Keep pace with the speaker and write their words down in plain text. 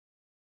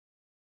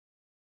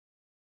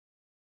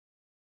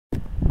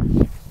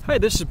Hi,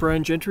 this is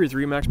Brian Gentry with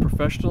Remax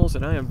Professionals,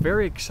 and I am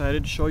very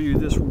excited to show you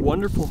this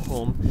wonderful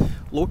home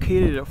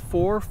located at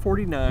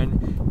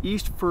 449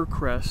 East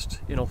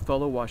Crest in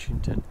Othello,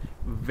 Washington.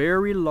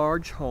 Very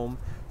large home,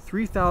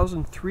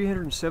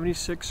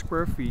 3,376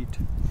 square feet.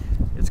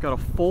 It's got a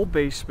full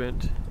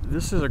basement.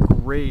 This is a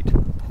great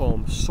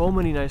home. So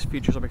many nice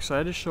features. I'm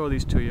excited to show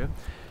these to you,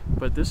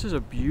 but this is a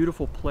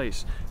beautiful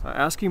place.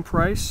 Asking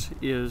price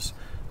is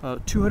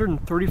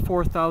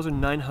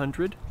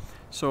 $234,900.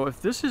 So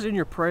if this is in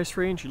your price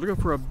range, you're looking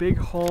for a big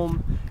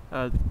home,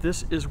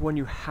 this is one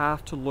you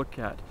have to look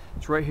at.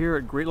 It's right here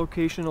at great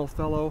location in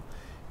Othello.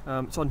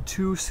 It's on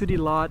 2 city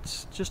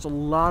lots, just a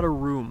lot of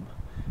room.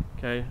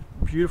 Okay,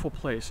 beautiful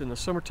place. In the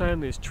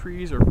summertime, these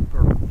trees are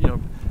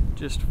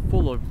just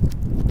full of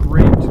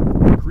great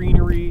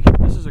greenery.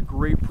 This is a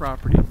great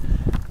property.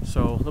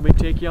 So let me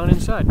take you on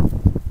inside.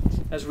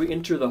 As we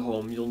enter the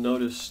home, you'll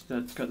notice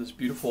that it's got this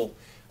beautiful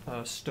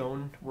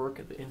stone work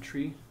at the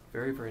entry.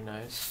 Very, very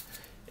nice.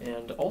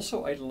 And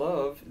also, I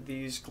love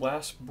these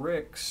glass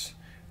bricks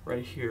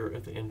right here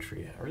at the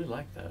entry. I really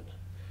like that.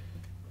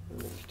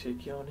 Let me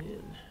take you on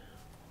in.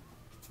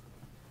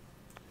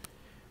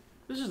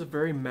 This is a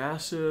very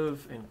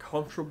massive and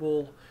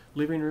comfortable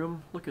living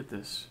room. Look at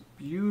this.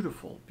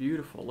 Beautiful,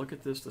 beautiful. Look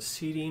at this, the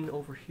seating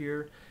over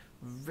here.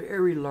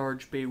 Very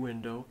large bay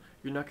window.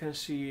 You're not going to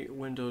see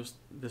windows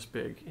this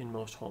big in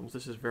most homes.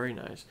 This is very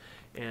nice.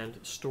 And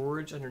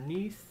storage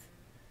underneath.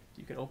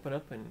 You can open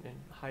up and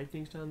hide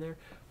things down there.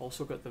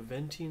 Also got the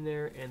venting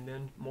there, and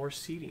then more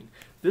seating.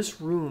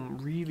 This room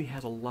really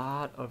has a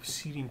lot of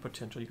seating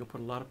potential. You can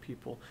put a lot of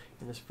people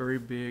in this very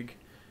big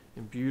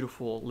and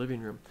beautiful living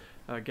room.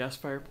 Gas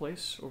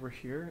fireplace over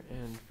here,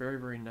 and very,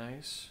 very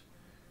nice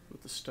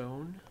with the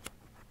stone.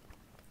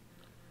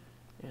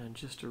 And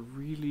just a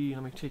really,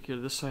 let me take you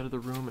to this side of the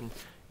room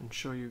and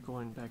show you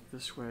going back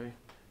this way.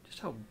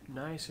 Just how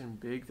nice and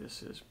big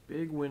this is.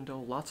 Big window,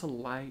 lots of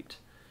light.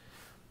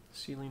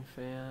 Ceiling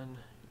fan,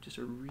 just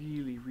a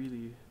really,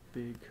 really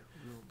big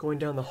room. Going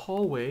down the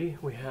hallway,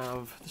 we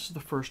have, this is the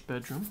first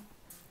bedroom.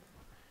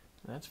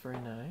 That's very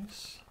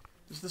nice.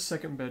 This is the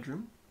second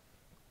bedroom.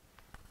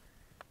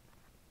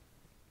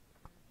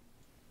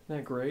 Isn't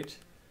that great?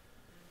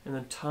 And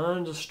then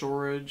tons of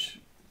storage,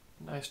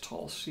 nice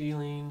tall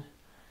ceiling.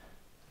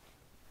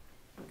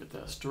 Look at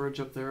that storage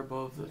up there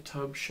above the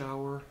tub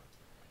shower.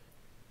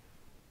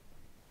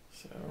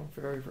 So,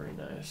 very, very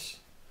nice.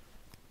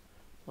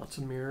 Lots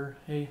of mirror.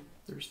 Hey,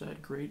 there's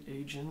that great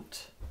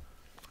agent.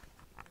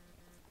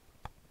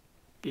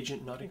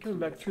 Agent not included. Coming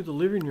back through the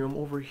living room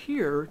over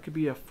here, it could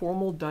be a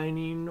formal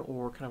dining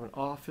or kind of an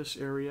office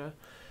area.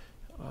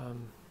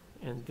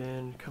 And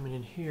then coming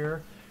in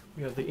here,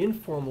 we have the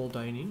informal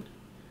dining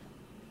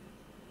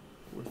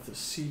with the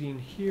seating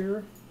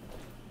here.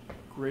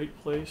 Great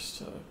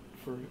place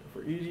for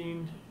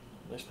eating.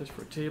 Nice place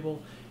for a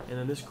table. And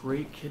then this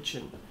great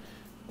kitchen.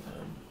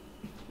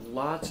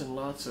 Lots and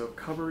lots of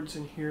cupboards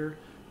in here.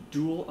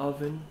 Dual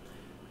oven,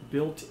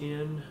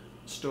 built-in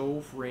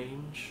stove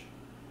range.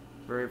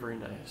 Very, very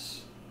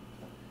nice.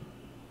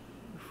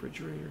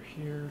 Refrigerator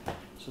here.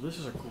 So this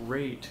is a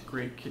great,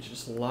 great kitchen.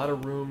 Just a lot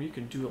of room. You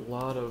can do a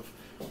lot of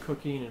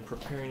cooking and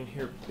preparing in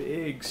here.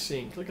 Big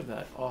sink. Look at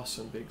that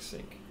awesome big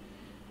sink.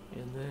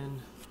 And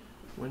then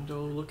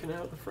window looking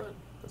out the front.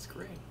 That's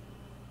great.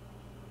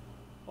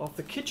 Off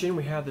the kitchen,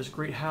 we have this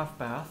great half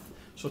bath.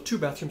 So 2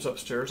 bathrooms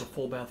upstairs, a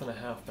full bath and a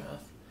half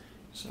bath.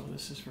 So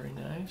this is very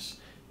nice.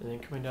 And then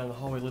coming down the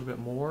hallway a little bit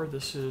more,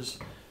 this is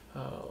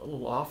a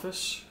little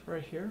office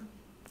right here.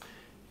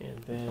 And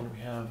then we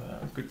have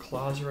a good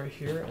closet right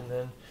here. And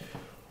then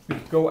we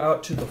go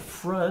out to the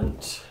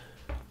front,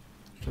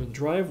 to the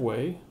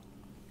driveway,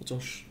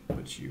 which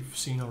you've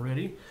seen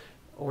already.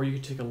 Or you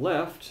can take a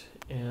left,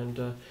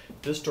 and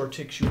this door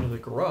takes you into the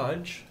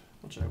garage,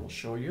 which I will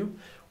show you.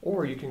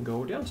 Or you can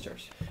go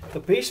downstairs. The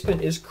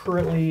basement is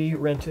currently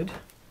rented,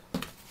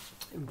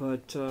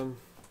 but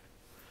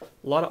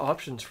a lot of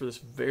options for this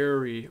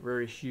very,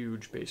 very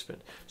huge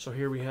basement. So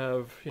here we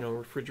have,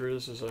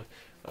 refrigerators. There's a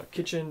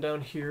kitchen down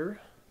here,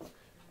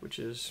 which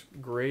is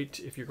great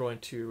if you're going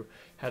to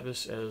have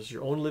this as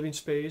your own living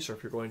space, or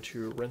if you're going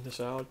to rent this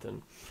out,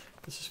 then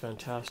this is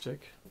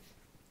fantastic.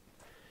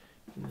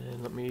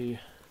 And then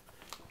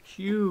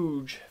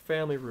huge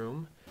family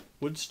room,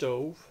 wood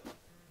stove,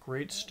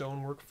 great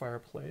stonework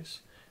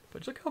fireplace.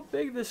 But look how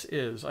big this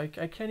is. I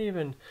can't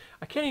even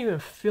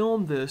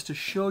film this to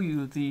show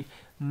you the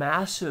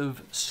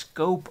massive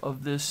scope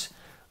of this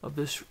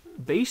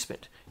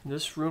basement. And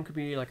this room could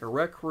be like a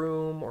rec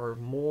room or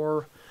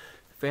more,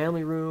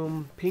 family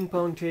room, ping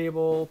pong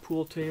table,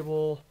 pool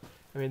table.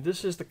 I mean,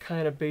 this is the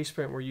kind of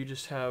basement where you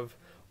just have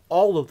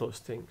all of those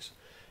things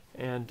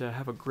and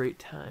have a great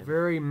time.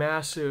 Very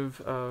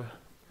massive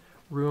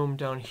room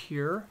down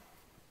here.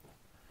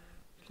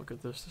 Look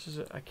at this. This is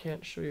I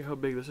can't show you how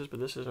big this is, but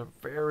this is a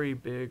very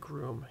big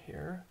room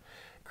here.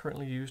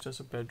 Currently used as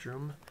a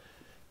bedroom.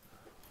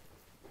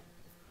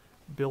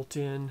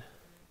 Built-in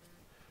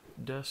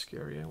desk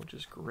area, which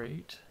is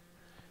great.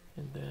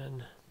 And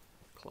then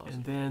closet.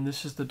 And then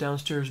this is the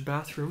downstairs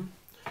bathroom.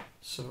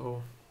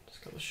 So it's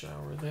Got the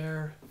shower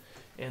there.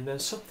 And then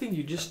something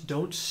you just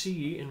don't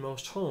see in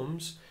most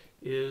homes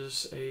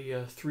is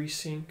a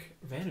 3-sink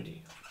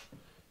vanity.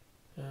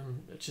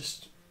 It's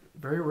just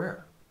very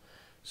rare.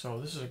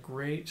 So this is a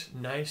great,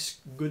 nice,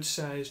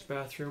 good-sized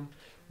bathroom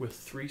with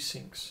 3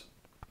 sinks.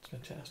 It's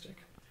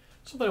fantastic.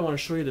 Something I want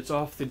to show you that's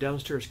off the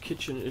downstairs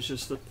kitchen is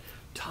just the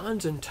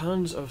tons and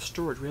tons of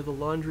storage. We have the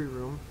laundry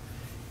room,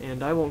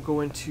 and I won't go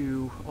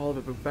into all of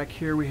it, but back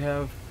here we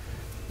have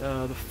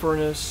the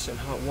furnace and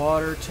hot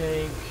water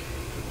tank.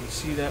 You can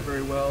see that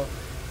very well.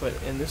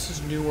 And this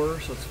is newer,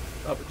 so it's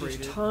upgraded.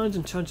 There's tons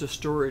and tons of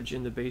storage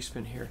in the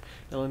basement here.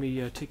 Now let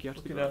me take you out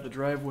to the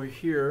driveway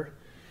here,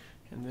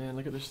 and then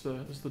look at this.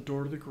 This is the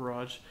door to the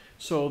garage.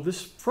 So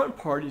this front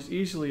part is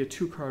easily a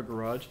 2-car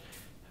garage.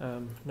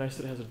 Nice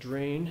that it has a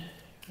drain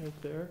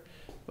right there,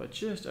 but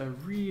just a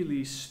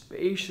really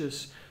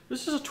spacious.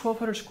 This is a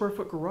 1,200 square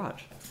foot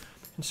garage,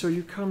 and so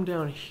you come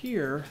down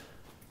here,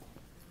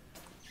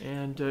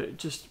 and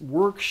just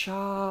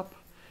workshop.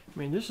 I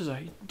mean, this is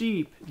a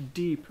deep,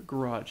 deep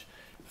garage.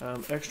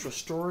 Extra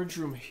storage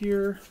room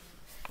here.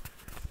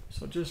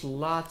 So just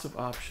lots of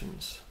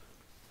options.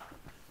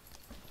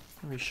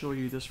 Let me show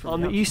you this from on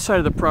the east side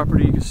of the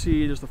property. You can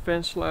see there's the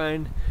fence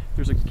line.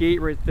 There's a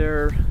gate right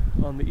there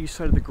on the east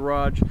side of the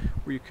garage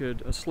where you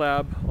could a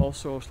slab of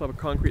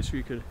concrete, so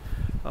you could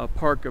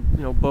park a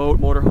boat,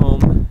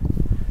 motorhome,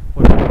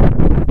 whatever.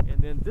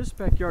 And then this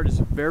backyard is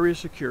very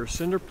secure.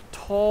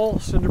 Tall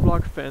cinder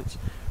block fence,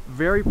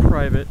 very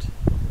private.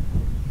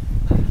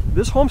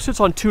 This home sits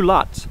on 2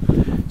 lots,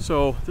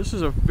 so this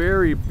is a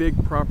very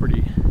big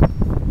property.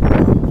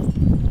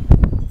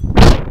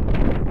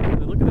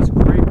 And look at this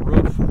great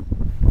roof.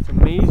 It's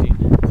amazing.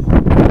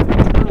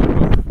 Internal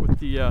roof with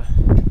the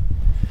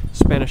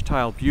Spanish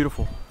tile,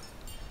 beautiful.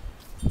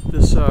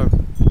 This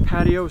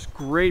patio is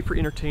great for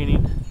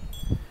entertaining.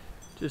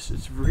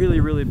 It's really,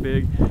 really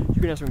big. You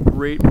can have some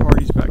great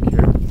parties back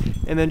here.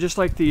 And then just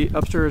like the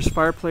upstairs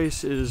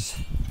fireplace is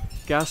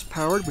gas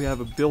powered, we have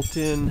a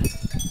built-in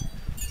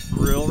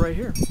grill right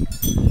here.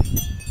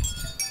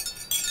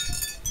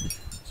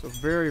 So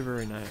very,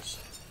 very nice.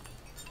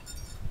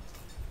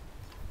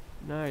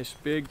 Nice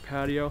big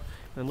patio.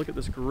 And look at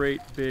this great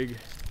big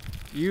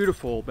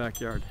beautiful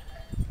backyard.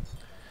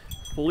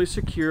 Fully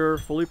secure,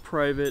 fully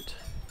private,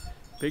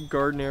 big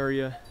garden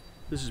area.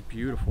 This is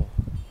beautiful.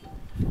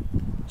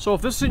 So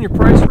if this is in your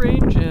price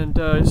range and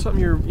it's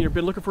something you've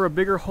been looking for, a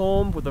bigger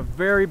home with a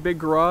very big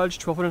garage,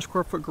 1,200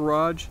 square foot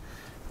garage,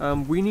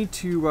 we need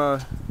to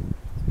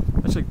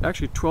that's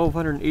actually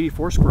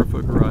 1,284 square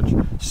foot garage.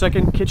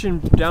 Second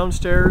kitchen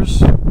downstairs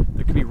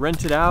that could be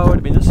rented out. I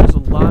mean, this is a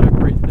lot of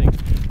great things.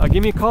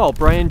 Give me a call,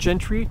 Brian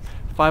Gentry,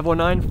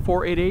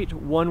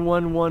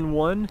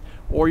 509-488-1111,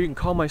 or you can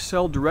call my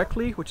cell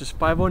directly, which is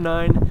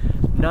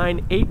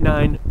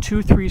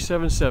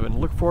 509-989-2377.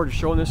 Look forward to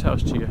showing this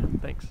house to you.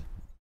 Thanks.